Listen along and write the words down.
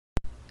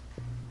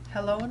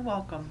Hello and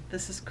welcome.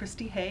 This is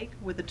Christy Haig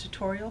with a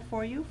tutorial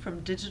for you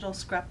from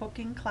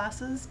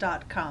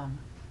digitalscrapbookingclasses.com.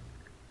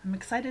 I'm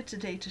excited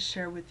today to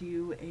share with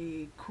you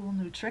a cool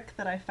new trick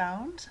that I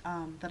found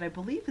that I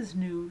believe is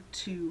new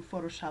to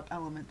Photoshop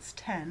Elements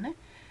 10,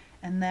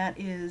 and that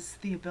is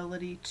the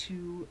ability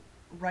to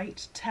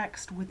write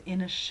text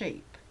within a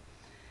shape.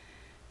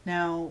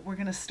 Now we're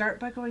going to start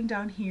by going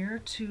down here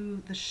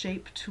to the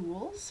shape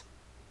tools.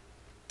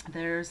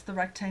 There's the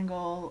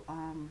rectangle,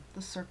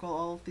 the circle,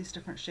 all of these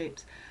different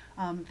shapes.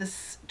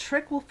 This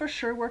trick will for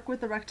sure work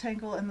with the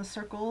rectangle and the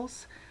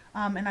circles,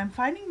 and I'm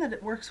finding that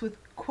it works with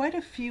quite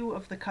a few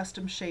of the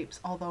custom shapes,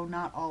 although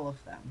not all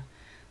of them.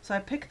 So I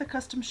pick the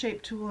custom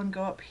shape tool and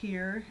go up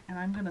here, and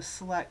I'm going to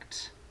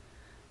select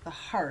the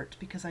heart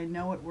because I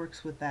know it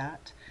works with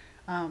that.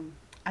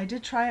 I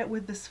did try it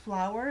with this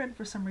flower, and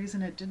for some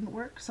reason it didn't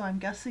work, so I'm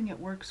guessing it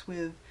works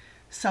with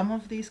some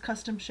of these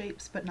custom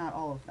shapes, but not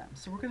all of them.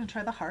 So we're going to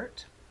try the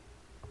heart.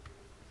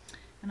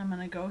 And I'm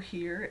going to go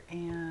here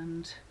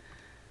and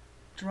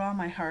draw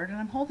my heart, and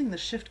I'm holding the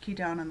shift key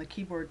down on the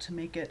keyboard to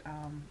make it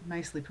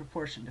nicely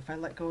proportioned. If I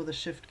let go of the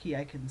shift key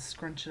I can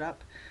scrunch it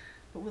up,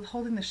 but with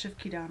holding the shift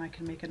key down I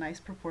can make a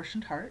nice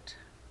proportioned heart.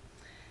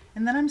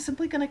 And then I'm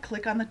simply going to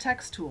click on the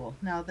text tool.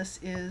 Now this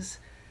is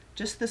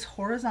just this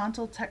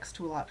horizontal text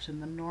tool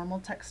option, the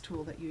normal text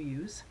tool that you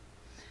use.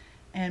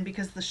 And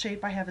because the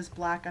shape I have is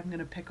black, I'm going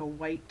to pick a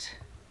white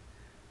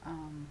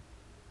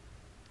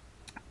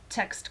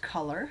text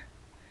color.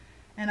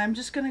 And I'm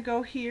just going to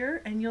go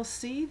here, and you'll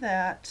see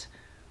that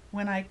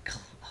when I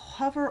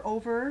hover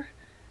over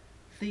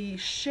the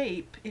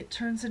shape, it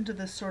turns into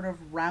this sort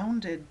of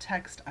rounded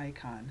text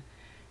icon.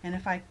 And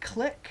if I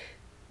click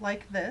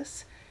like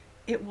this,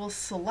 it will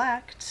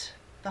select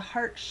the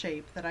heart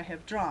shape that I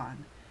have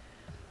drawn.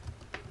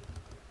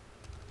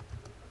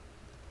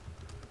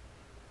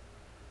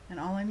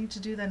 And all I need to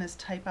do then is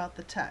type out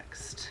the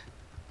text.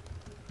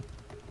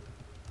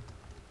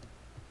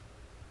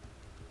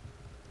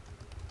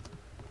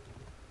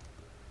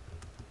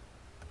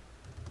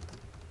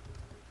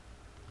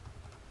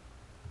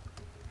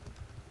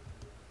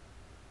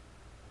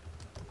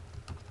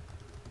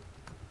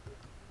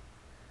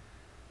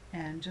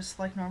 And just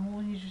like normal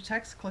when you do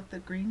text, click the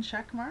green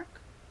check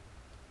mark.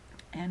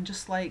 And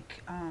just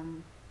like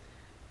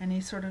any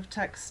sort of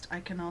text, I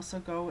can also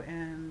go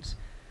and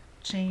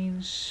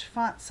change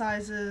font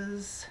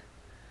sizes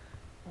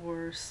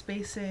or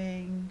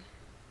spacing.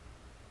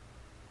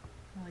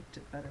 I liked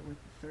it better with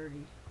the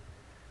 30.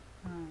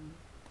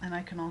 And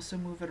I can also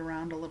move it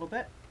around a little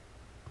bit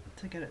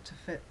to get it to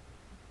fit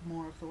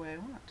more of the way I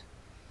want.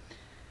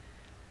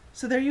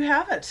 So there you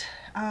have it.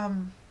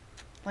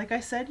 Like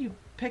I said, you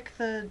pick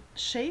the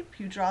shape,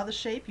 you draw the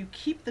shape, you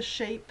keep the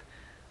shape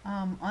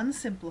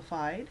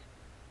unsimplified,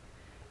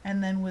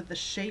 and then with the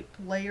shape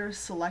layer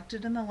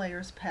selected in the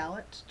layers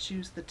palette,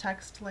 choose the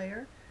text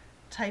layer,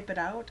 type it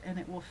out, and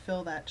it will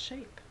fill that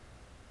shape.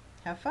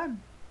 Have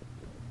fun!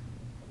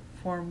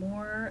 For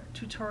more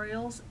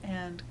tutorials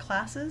and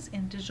classes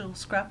in digital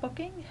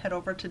scrapbooking, head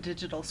over to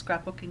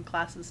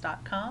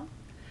digitalscrapbookingclasses.com.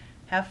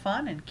 Have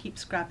fun and keep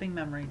scrapping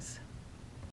memories.